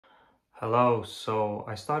Hello, so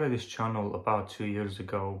I started this channel about 2 years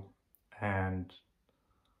ago and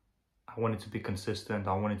I wanted to be consistent.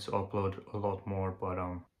 I wanted to upload a lot more, but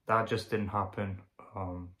that just didn't happen.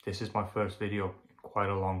 This is my first video in quite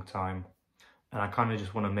a long time and I kind of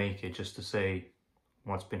just want to make it just to say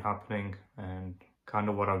what's been happening and kind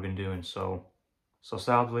of what I've been doing. So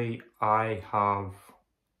sadly, I have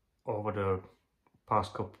over the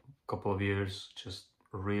past couple of years just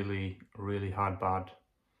really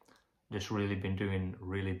been doing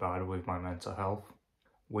really bad with my mental health,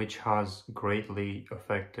 which has greatly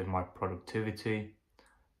affected my productivity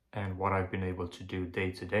and what I've been able to do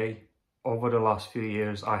day to day. Over the last few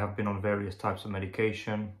years, I have been on various types of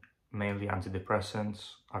medication, mainly antidepressants.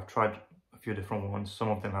 I've tried a few different ones. Some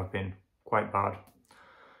of them have been quite bad,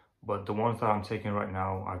 but the ones that I'm taking right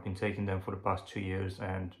now, I've been taking them for the past 2 years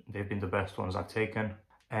and they've been the best ones I've taken.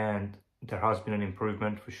 And there has been an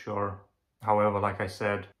improvement for sure. However, like I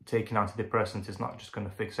said, taking antidepressants is not just going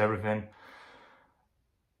to fix everything.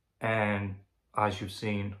 And as you've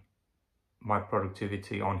seen, my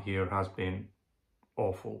productivity on here has been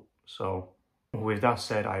awful. So with that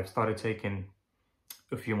said, I've started taking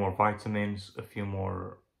a few more vitamins, a few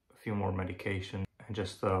more medication, and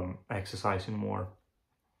just exercising more.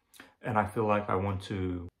 And I feel like I want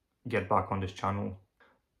to get back on this channel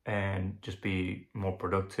and just be more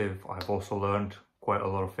productive. I've also learned quite a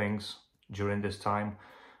lot of things during this time,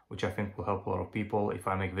 which I think will help a lot of people if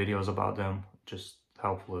I make videos about them. Just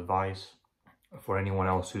helpful advice for anyone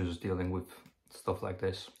else who's dealing with stuff like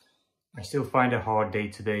this. I still find it hard day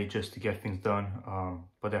to day just to get things done,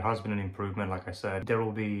 but there has been an improvement. Like I said, there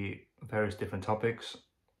will be various different topics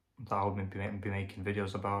that I'll be making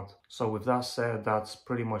videos about. So with that said, that's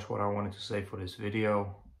pretty much what I wanted to say for this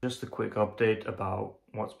video. Just a quick update about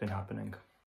what's been happening.